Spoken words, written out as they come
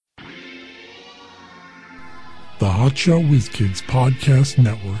the Hotshot Whiz Kids Podcast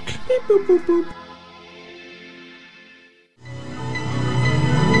Network. Beep, boop, boop, boop.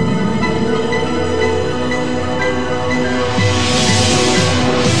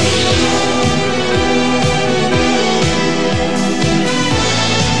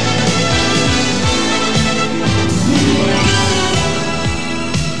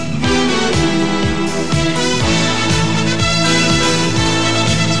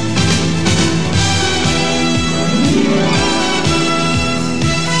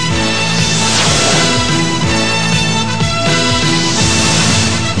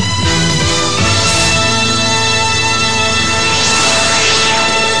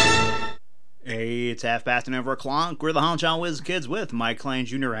 It's half past an over o'clock. We're the Hotshot Whiz Kids with Mike Klein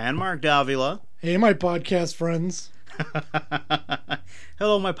Jr. and Mark Davila. Hey, my podcast friends.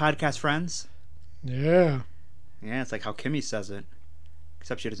 Hello, my podcast friends. Yeah. Yeah, it's like how Kimmy says it.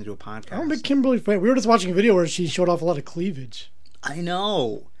 Except she doesn't do a podcast. I'm a big Kimberly fan. We were just watching a video where she showed off a lot of cleavage. I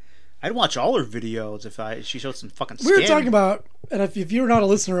know. I'd watch all her videos if she showed some fucking skin. We were talking about, and if you're not a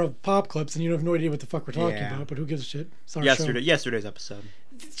listener of Pop Clips and you have no idea what the fuck we're talking about, but who gives a shit? It's our show. Yesterday's episode.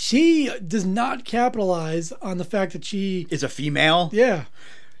 She does not capitalize on the fact that she is a female. Yeah.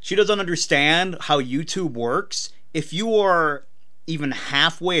 She doesn't understand how YouTube works. If you are even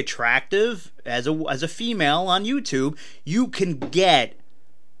halfway attractive as a female on YouTube, you can get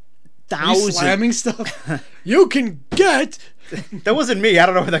thousands. Are you slamming stuff? You can get. That wasn't me. I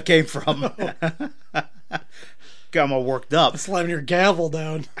don't know where that came from. Got all worked up. Slamming your gavel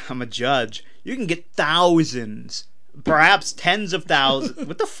down. I'm a judge. You can get thousands. Perhaps tens of thousands.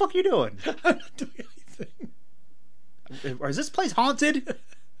 What the fuck are you doing? I'm not doing anything. Is this place haunted?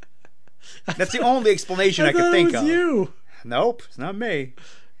 That's the only explanation I can think of. It was you. Nope, it's not me.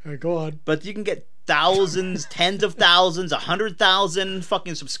 All right, go on. But you can get thousands, tens of thousands, 100,000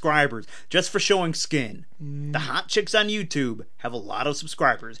 fucking subscribers just for showing skin. The hot chicks on YouTube have a lot of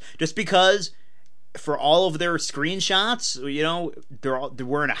subscribers just because for all of their screenshots, you know, they're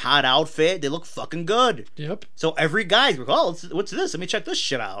wearing a hot outfit. They look fucking good. Yep. So every guy's like, oh, what's this? Let me check this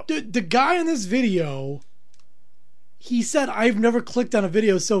shit out. The guy in this video, he said, I've never clicked on a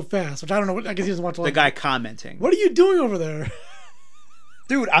video so fast, which I don't know. I guess he doesn't watch a lot. The guy commenting. What are you doing over there?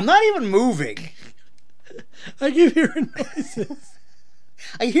 Dude, I'm not even moving. I keep hearing noises.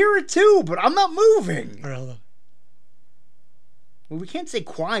 I hear it too, but I'm not moving. All right, hold on. Well, we can't stay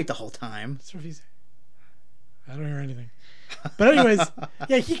quiet the whole time. That's what he said. I don't hear anything. But anyways,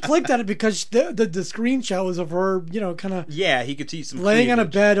 yeah, he clicked on it because the screenshot was of her, you know, kind of... Yeah, he could see some laying cleavage. on a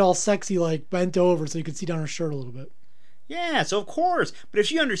bed all sexy, like, bent over so you could see down her shirt a little bit. Yeah, so of course. But if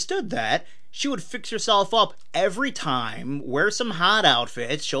she understood that, she would fix herself up every time, wear some hot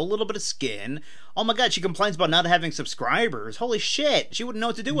outfits, show a little bit of skin. Oh my god, she complains about not having subscribers. Holy shit, she wouldn't know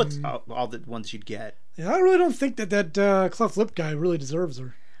what to do with all the ones she'd get. Yeah, I really don't think that cleft lip guy really deserves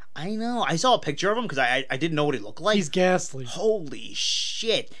her. I know. I saw a picture of him because I didn't know what he looked like. He's ghastly. Holy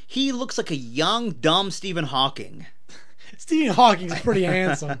shit. He looks like a young, dumb Stephen Hawking. Stephen Hawking's pretty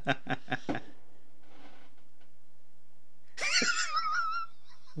handsome.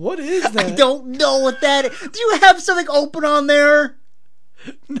 What is that? I don't know what that is. Do you have something open on there?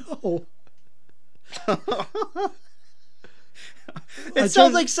 No. It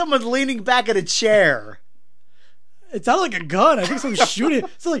sounds like someone leaning back in a chair. It sounded like a gun. I think someone's shooting.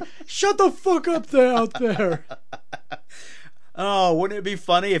 It's like, shut the fuck up there out there. Oh, wouldn't it be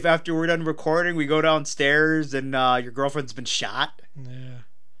funny if after we're done recording, we go downstairs and your girlfriend's been shot? Yeah.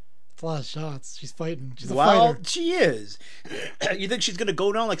 It's a lot of shots. She's fighting. She's a well, fighter. She is. You think she's going to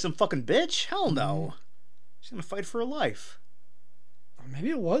go down like some fucking bitch? Hell no. She's going to fight for her life. Maybe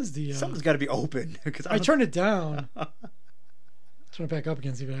it was the... Something's got to be open. I turned it down. Turn it back up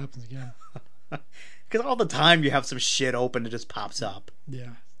again, see if it happens again. Because all the time you have some shit open that just pops up.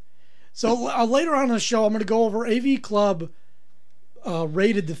 Yeah. So later on in the show, I'm going to go over AV Club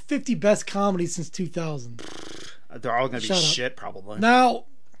rated the 50 best comedies since 2000. They're all going to be shit, probably. Now,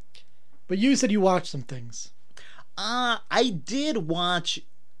 but you said you watched some things. I did watch...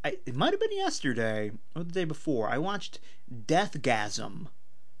 it might have been yesterday or the day before. I watched Deathgasm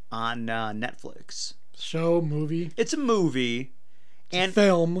on Netflix. Show, movie? It's a movie. It's a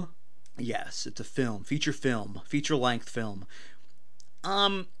film. Yes, it's a film. Feature-length film.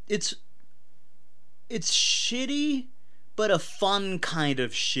 It's shitty, but a fun kind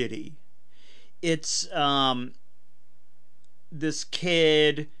of shitty. It's, this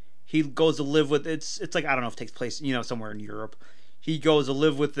kid, he goes to live with, it's like, I don't know if it takes place, you know, somewhere in Europe. He goes to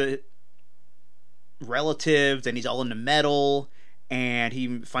live with the relatives, and he's all into metal, and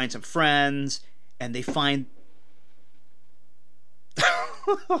he finds some friends, and they find...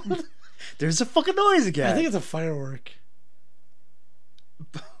 There's a fucking noise again. I think it's a firework.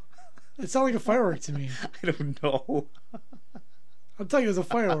 It sounded like a firework to me. I don't know. I'll tell you, it was a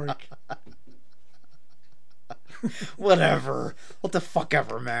firework. Whatever. What the fuck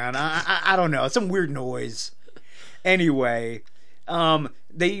ever, man. I don't know. It's some weird noise. Anyway,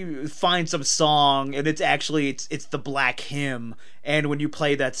 they find some song, and it's the Black Hymn. And when you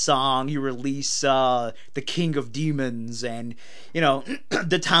play that song, you release the King of Demons, and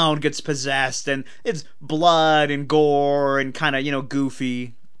the town gets possessed, and it's blood and gore and kind of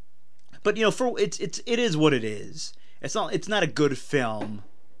goofy. But it is what it is. It's not a good film.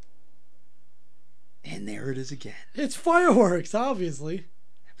 And there it is again. It's fireworks, obviously.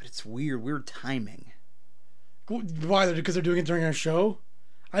 But it's weird timing. Why? Because they're doing it during our show?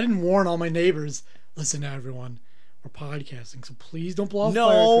 I didn't warn all my neighbors. Listen, everyone, we're podcasting, so please don't blow off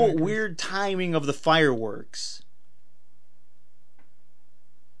firecrackers. No, weird timing of the fireworks.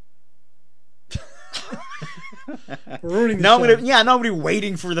 Ruining the show. Now I'm gonna be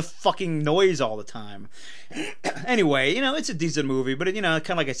waiting for the fucking noise all the time. Anyway, it's a decent movie, but kind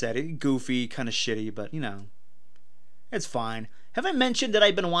of like I said, goofy, kind of shitty, but it's fine. Have I mentioned that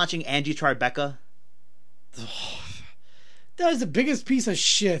I've been watching Angie Tribeca? That is the biggest piece of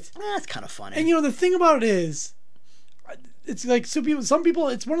shit. That's kind of funny. And the thing about it is, it's like some people.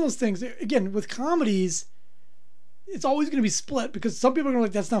 It's one of those things. Again, with comedies, it's always going to be split because some people are going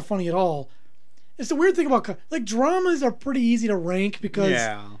to that's not funny at all. It's the weird thing about dramas are pretty easy to rank because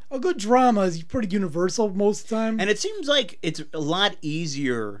a good drama is pretty universal most of the time. And it seems like it's a lot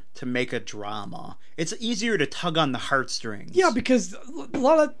easier to make a drama. It's easier to tug on the heartstrings. Yeah, because a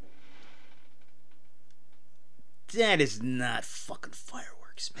lot of that is not fucking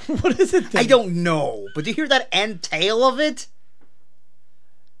fireworks, man. What is it then? I don't know, but do you hear that end tail of it?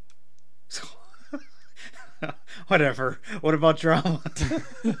 Whatever. What about drama?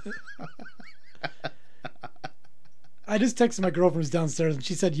 I just texted my girlfriend who's downstairs and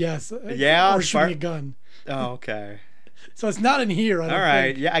she said yes. Yeah? Or shooting a gun. Oh, okay. So it's not in here, I don't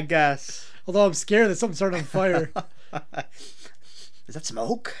think. Yeah, I guess. Although I'm scared that something started on fire. Is that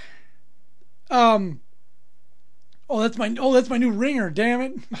smoke? That's my new ringer, damn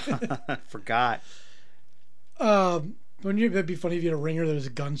it. Forgot. That'd be funny if you had a ringer that was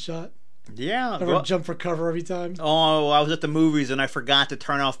a gunshot. Yeah. Everyone jump for cover every time. Oh, I was at the movies and I forgot to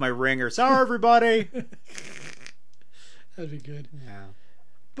turn off my ringer. Sorry, everybody. That'd be good. Yeah.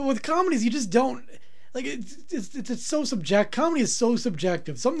 But with comedies, you just don't it's so subjective. Comedy is so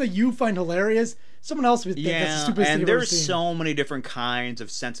subjective. Something that you find hilarious, someone else would think that's the stupidest thing you've ever seen. And there's so many different kinds of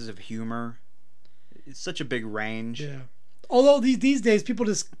senses of humor. It's such a big range. Yeah. Although these days people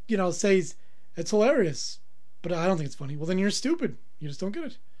just say it's hilarious, but I don't think it's funny. Well, then you're stupid. You just don't get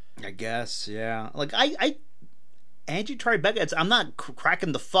it. I guess, yeah. Like Angie Tribeca. I'm not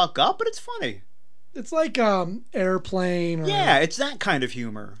cracking the fuck up, but it's funny. It's like Airplane. Or, yeah, it's that kind of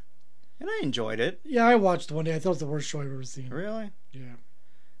humor, and I enjoyed it. Yeah, I watched one day. I thought it was the worst show I've ever seen. Really? Yeah.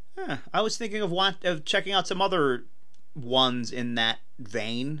 Yeah. I was thinking of checking out some other ones in that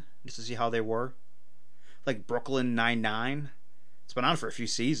vein just to see how they were. Like Brooklyn Nine-Nine. It's been on for a few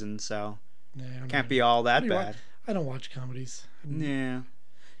seasons, so can't be all that bad. I don't watch comedies. Yeah.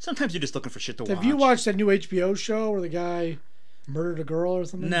 Sometimes you're just looking for shit to watch. Have you watched that new HBO show where the guy murdered a girl or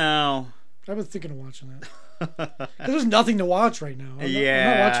something? No. I was thinking of watching that. Because there's nothing to watch right now. I'm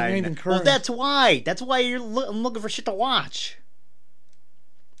not watching anything current. Well, that's why. That's why I'm looking for shit to watch.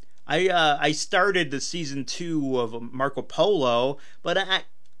 I started the season 2 of Marco Polo, but I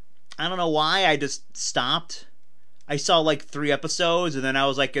don't know why. I just stopped. I saw like 3 episodes, and then I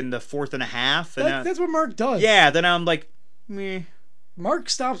was like in the 4th and a half. And that's what Mark does. Yeah, then I'm like, meh. Mark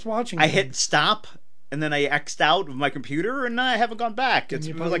stops watching. I hit stop, and then I X'd out of my computer, and I haven't gone back.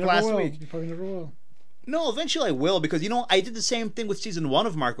 It was like last week. You probably never will. No, eventually I will, because I did the same thing with season 1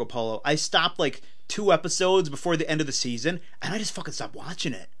 of Marco Polo. I stopped like 2 episodes before the end of the season, and I just fucking stopped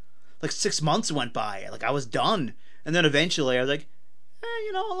watching it. Like 6 months went by, like I was done, and then eventually I was like,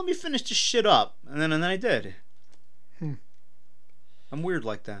 let me finish this shit up, and then I did. I'm weird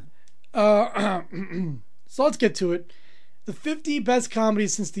like that. So let's get to it. The 50 best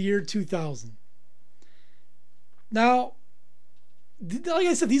comedies since the year 2000. Now, like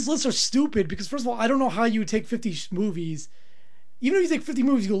I said, these lists are stupid because, first of all, I don't know how you would take 50 movies. Even if you take 50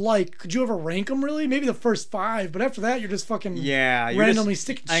 movies you like, could you ever rank them, really? Maybe the first 5, but after that, you're just fucking randomly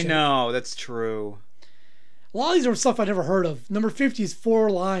sticking shit. I know, that's true. A lot of these are stuff I never heard of. Number 50 is Four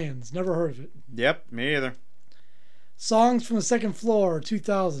Lions. Never heard of it. Yep, me either. Songs from the Second Floor,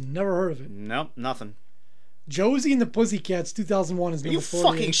 2000. Never heard of it. Nope, nothing. Josie and the Pussycats, 2001 is number 48.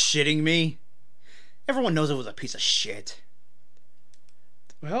 Are you fucking shitting me? Everyone knows it was a piece of shit.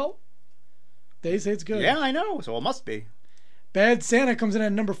 Well, They say it's good. Yeah, I know. So it must be. Bad Santa comes in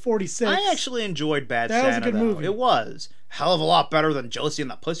at number 46. I actually enjoyed Bad Santa. That was a good movie. It was. Hell of a lot better than Josie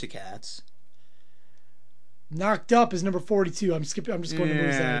and the Pussycats. Knocked Up is number 42. I'm just going to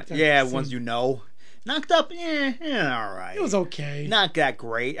movies that ones you know. Knocked Up, all right. It was okay. Not that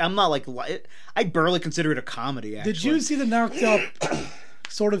great. I'm not like... I barely consider it a comedy, actually. Did you see the Knocked Up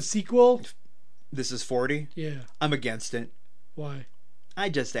sort of sequel? This is 40? Yeah. I'm against it. Why? I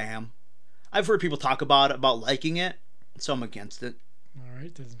just am. I've heard people talk about liking it, so I'm against it. All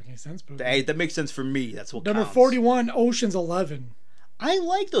right, doesn't make any sense. But hey, that makes sense for me. That's what number counts. 41, Ocean's 11. I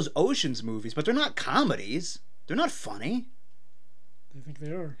like those Oceans movies, but they're not comedies. They're not funny. I think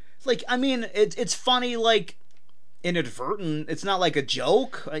they are. Like, I mean, it's funny, like, inadvertent. It's not like a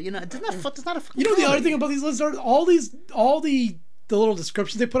joke. It's not a fucking the other thing about these lists are all the little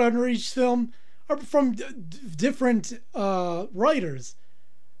descriptions they put under each film are from different writers.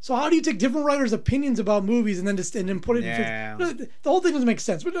 So how do you take different writers' opinions about movies and then put it in... The whole thing doesn't make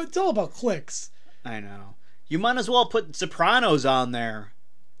sense, but it's all about clicks. I know. You might as well put Sopranos on there.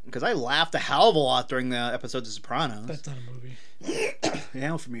 Because I laughed a hell of a lot during the episodes of Sopranos. That's not a movie.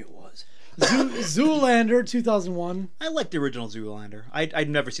 Yeah, for me it was. Zoolander, 2001. I like the original Zoolander. I'd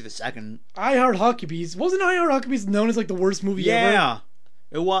never see the second. I Heart Huckabees. Wasn't I Heart Huckabees known as like the worst movie ever? Yeah.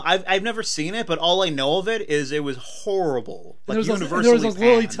 It was. I've never seen it, but all I know of it is it was horrible. Like there was those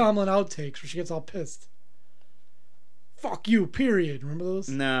Lily Tomlin outtakes where she gets all pissed. Fuck you, period. Remember those?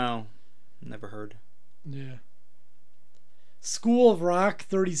 No. Never heard. Yeah. School of Rock,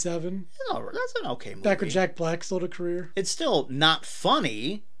 37. No, that's an okay movie. Back when Jack Black still had a career. It's still not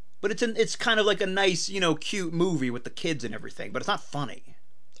funny, but it's kind of like a nice, cute movie with the kids and everything, but it's not funny.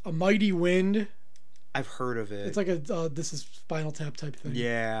 A Mighty Wind. I've heard of it. It's like a This Is Spinal Tap type thing.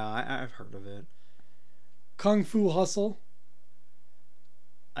 Yeah, I've heard of it. Kung Fu Hustle.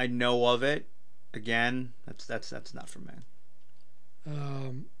 I know of it. Again, that's not for me.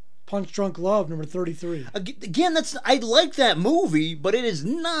 Punch Drunk Love, number 33. Again, I like that movie, but it is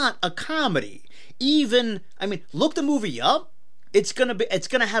not a comedy. Look the movie up. It's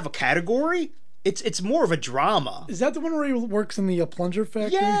gonna have a category. It's more of a drama. Is that the one where he works in the plunger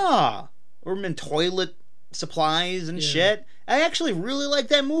factory? Yeah, or in toilet supplies and shit. I actually really like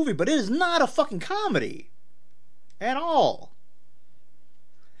that movie, but it is not a fucking comedy at all.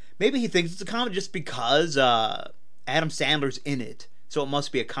 Maybe he thinks it's a comedy just because Adam Sandler's in it. So it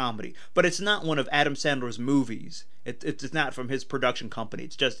must be a comedy. But it's not one of Adam Sandler's movies. It's not from his production company.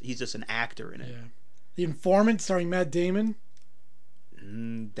 He's just an actor in it. Yeah. The Informant, starring Matt Damon.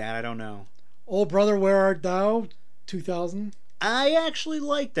 That I don't know. Old Brother, Where Art Thou, 2000. I actually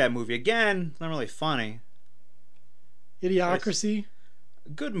like that movie. Again, it's not really funny. Idiocracy.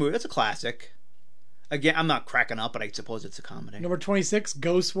 Good movie. That's a classic. Again, I'm not cracking up, but I suppose it's a comedy. Number 26,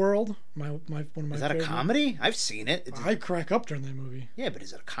 Ghost World. One of my Is that a comedy? I've seen it. I crack up during that movie. Yeah, but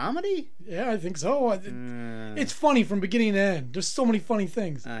is it a comedy? Yeah, I think so. It's funny from beginning to end. There's so many funny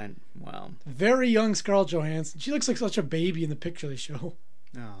things. Well. Very young Scarlett Johansson. She looks like such a baby in the picture they show.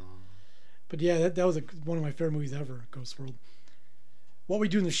 Oh. But yeah, that was one of my favorite movies ever, Ghost World. What We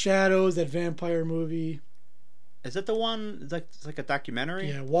Do in the Shadows, that vampire movie. Is that the one? It's like a documentary.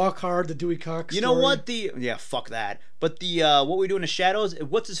 Yeah, Walk Hard, the Dewey Cox. You know what? Fuck that. But the What We Do in the Shadows.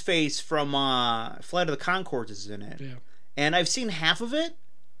 What's his face from Flight of the Conchords is in it. Yeah. And I've seen half of it,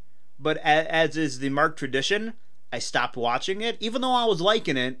 but as is the marked tradition, I stopped watching it, even though I was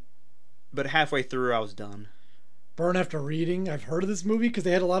liking it. But halfway through, I was done. Burn After Reading. I've heard of this movie because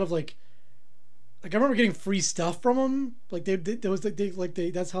they had a lot of like I remember getting free stuff from them. Like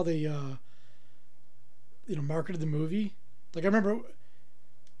that's how they marketed the movie. Like I remember,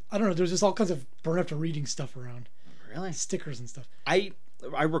 I don't know. There's just all kinds of Burn After Reading stuff around. Really? Stickers and stuff. I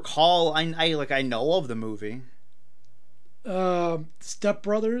recall. I know of the movie. Step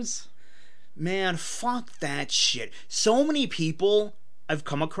Brothers. Man, fuck that shit. So many people I've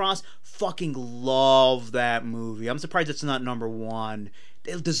come across fucking love that movie. I'm surprised it's not number one.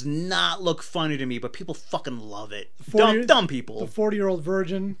 It does not look funny to me, but people fucking love it. Dumb people. The 40-Year-Old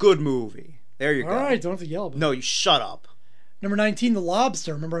Virgin. Good movie. There you go. All right, don't have to yell. No, you shut up. Number 19, The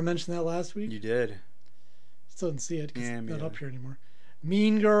Lobster. Remember I mentioned that last week? You did. Still didn't see it because it's not up here anymore.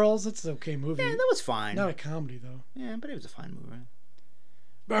 Mean Girls. That's an okay movie. Yeah, that was fine. Not a comedy, though. Yeah, but it was a fine movie.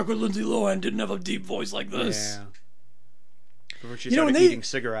 Back when Lindsay Lohan didn't have a deep voice like this. Yeah. Before she started eating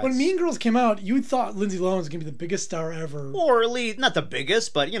cigarettes. When Mean Girls came out, you thought Lindsay Lohan was going to be the biggest star ever. Or at least, not the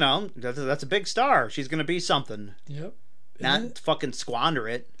biggest, but, that's a big star. She's going to be something. Yep. Not fucking squander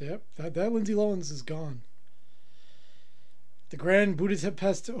it. Yep. That Lindsay Lohan's is gone. The Grand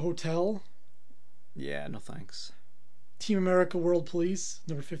Budapest Hotel. Yeah, no thanks. Team America World Police,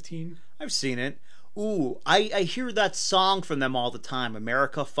 number 15. I've seen it. Ooh, I hear that song from them all the time.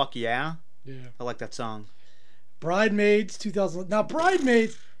 America, fuck yeah. Yeah. I like that song. Bridemaids, 2000. Now,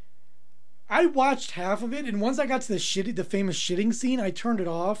 Bridemaids, I watched half of it, and once I got to the famous shitting scene, I turned it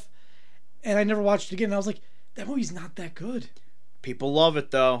off, and I never watched it again. And I was like, that movie's not that good. People love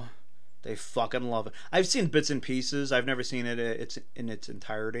it, though. They fucking love it. I've seen bits and pieces. I've never seen it in its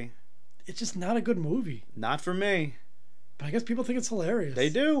entirety. It's just not a good movie. Not for me. But I guess people think it's hilarious. They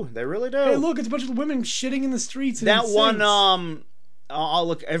do. They really do. Hey, look, it's a bunch of women shitting in the streets. And that one,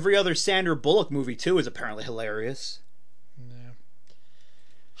 look, every other Sandra Bullock movie, too, is apparently hilarious. Yeah.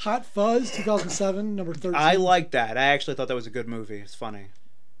 Hot Fuzz, 2007, number 13. I like that. I actually thought that was a good movie. It's funny.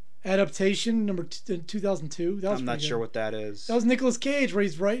 Adaptation, number 2002. That was I'm not sure what that is. That was Nicolas Cage, where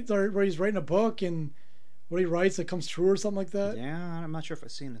he's writing a book, and what he writes that comes true or something like that. Yeah, I'm not sure if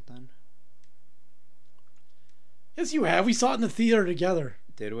I've seen it then. Yes, you have. We saw it in the theater together.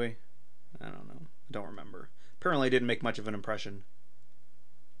 Did we? I don't know. I don't remember. Apparently, it didn't make much of an impression.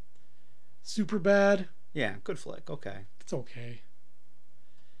 Superbad. Yeah, good flick. Okay. It's okay.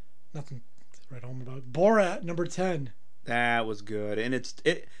 Nothing to write home about. Borat, number 10. That was good, and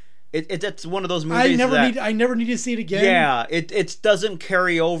it's one of those movies I never need to see it again. Yeah, it doesn't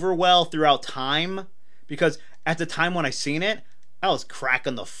carry over well throughout time, because at the time when I seen it, I was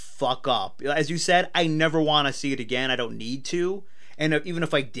cracking the fuck up. As you said, I never want to see it again. I don't need to. And even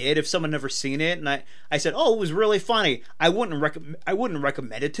if I did, if someone never seen it and I said, "Oh, it was really funny," I wouldn't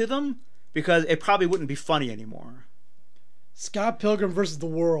recommend it to them, because it probably wouldn't be funny anymore. Scott Pilgrim versus the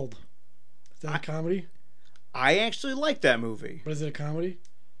World. Is that a comedy? I actually like that movie. But is it a comedy?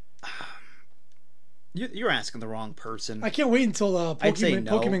 You're asking the wrong person. I can't wait until I'd say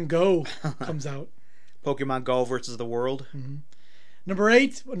no. Pokemon Go comes out. Pokemon Go versus the world. Mm-hmm. Number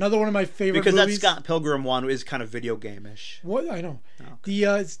 8, another one of my favorite because movies. That Scott Pilgrim one is kind of video game-ish. What? I know. Okay.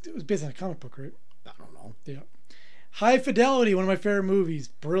 It was based on a comic book, right? I don't know. Yeah. High Fidelity, one of my favorite movies.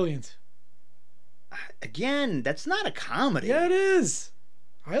 Brilliant. Again, that's not a comedy. Yeah, it is.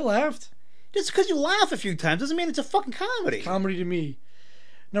 I laughed. Just because you laugh a few times doesn't mean it's a fucking comedy. It's comedy to me.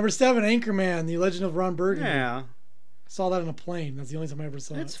 Number 7, Anchorman, The Legend of Ron Burgundy. Yeah. I saw that on a plane. That's the only time I ever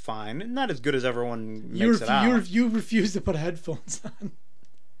saw it. It's fine. Not as good as everyone makes it out. You refused to put headphones on.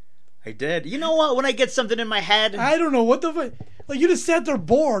 I did. You know what? When I get something in my head... I don't know. What the fuck? Like, you just sat there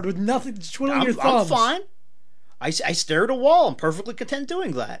bored with nothing, just twiddling your thumbs. I'm fine. I stare at a wall. I'm perfectly content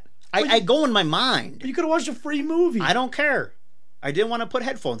doing that. I go in my mind. But you could have watched a free movie. I don't care. I didn't want to put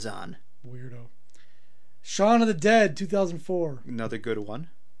headphones on. Weirdo. Shaun of the Dead, 2004. Another good one.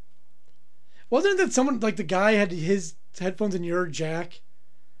 Wasn't it that someone, like the guy had his headphones in your jack?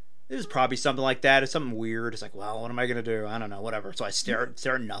 It was probably something like that. It's something weird. It's like, well, what am I going to do? I don't know. Whatever. So I stare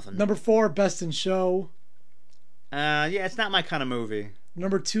at nothing. Number 4, Best in Show. Yeah, it's not my kind of movie.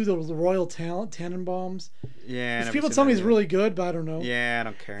 Number 2, the Royal Tannenbaums. Yeah. Which people tell me is really good, but I don't know. Yeah, I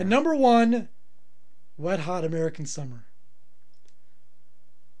don't care. And number 1, Wet Hot American Summer.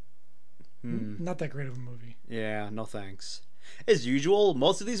 Not that great of a movie. Yeah, no thanks. As usual,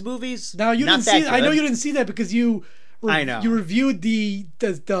 most of these movies. Now you didn't see. I know you didn't see that because you. I know. You reviewed the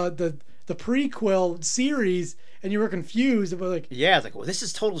prequel series and you were confused about like. Yeah, it's like, well, this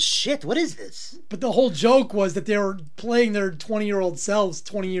is total shit. What is this? But the whole joke was that they were playing their 20-year-old selves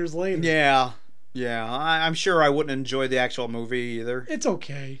 20 years later. Yeah. I'm sure I wouldn't enjoy the actual movie either. It's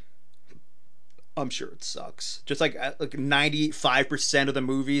okay. I'm sure it sucks. Just like 95% of the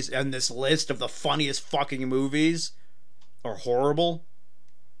movies in this list of the funniest fucking movies are horrible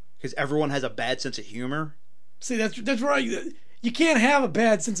because everyone has a bad sense of humor. See, that's right. You can't have a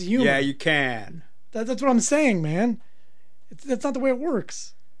bad sense of humor. Yeah, you can. That's what I'm saying, man. That's not the way it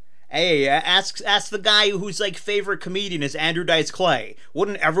works. Hey, ask the guy whose like favorite comedian is Andrew Dice Clay.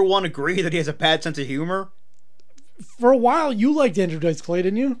 Wouldn't everyone agree that he has a bad sense of humor? For a while, you liked Andrew Dice Clay,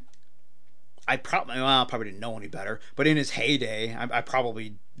 didn't you? I probably didn't know any better, but in his heyday, I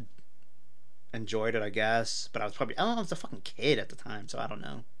probably enjoyed it, I guess. But I was a fucking kid at the time, so I don't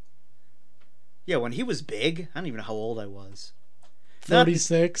know. Yeah, when he was big, I don't even know how old I was.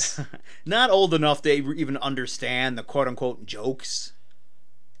 36. Not old enough to even understand the quote-unquote jokes.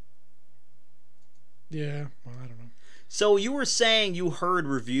 Yeah, well, I don't know. So you were saying you heard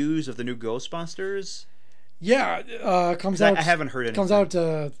reviews of the new Ghostbusters? Yeah, comes out. I haven't heard anything. Comes out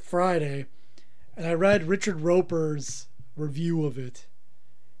Friday, and I read Richard Roper's review of it,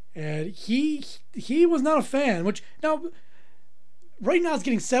 and he was not a fan. Which now, right now, it's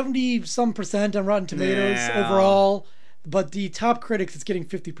getting 70% on Rotten Tomatoes overall, but the top critics it's getting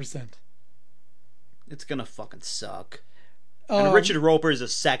 50%. It's gonna fucking suck. And Richard Roper is a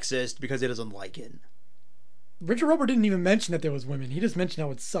sexist because he doesn't like it. Richard Roper didn't even mention that there was women. He just mentioned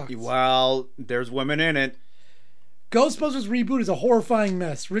how it sucked. Well, there's women in it. Ghostbusters reboot is a horrifying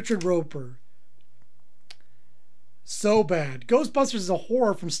mess. Richard Roper. So bad. Ghostbusters is a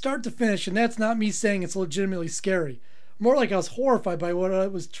horror from start to finish, and that's not me saying it's legitimately scary. More like I was horrified by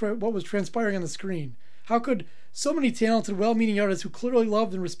what was transpiring on the screen. How could so many talented, well-meaning artists who clearly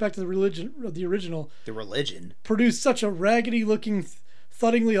loved and respected the original produce such a raggedy-looking,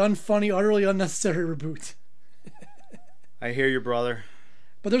 thuddingly unfunny, utterly unnecessary reboot? I hear you, brother.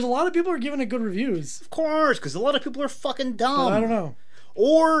 But there's a lot of people who are giving it good reviews. Of course, because a lot of people are fucking dumb. But I don't know.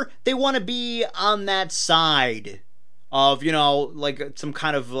 Or they want to be on that side of, you know, like some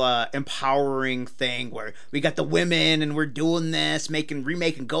kind of empowering thing where we got the women and we're doing this,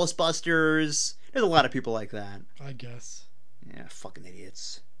 remaking Ghostbusters. There's a lot of people like that. I guess. Yeah, fucking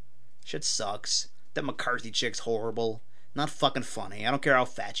idiots. Shit sucks. That McCarthy chick's horrible. Not fucking funny. I don't care how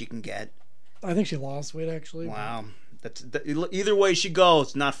fat she can get. I think she lost weight, actually. Wow. Either way she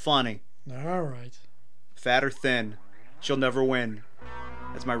goes, not funny. All right. Fat or thin, she'll never win.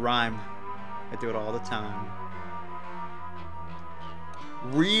 That's my rhyme. I do it all the time.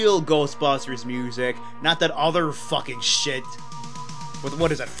 Real Ghostbusters music, not that other fucking shit.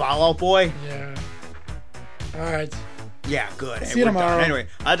 What is it, Fall Out Boy? Yeah. All right. Yeah, good. See you tomorrow. Done. Anyway,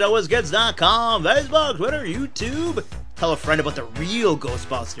 HotshotWhizKids.com, Facebook, Twitter, YouTube. Tell a friend about the real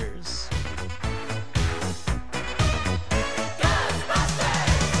Ghostbusters.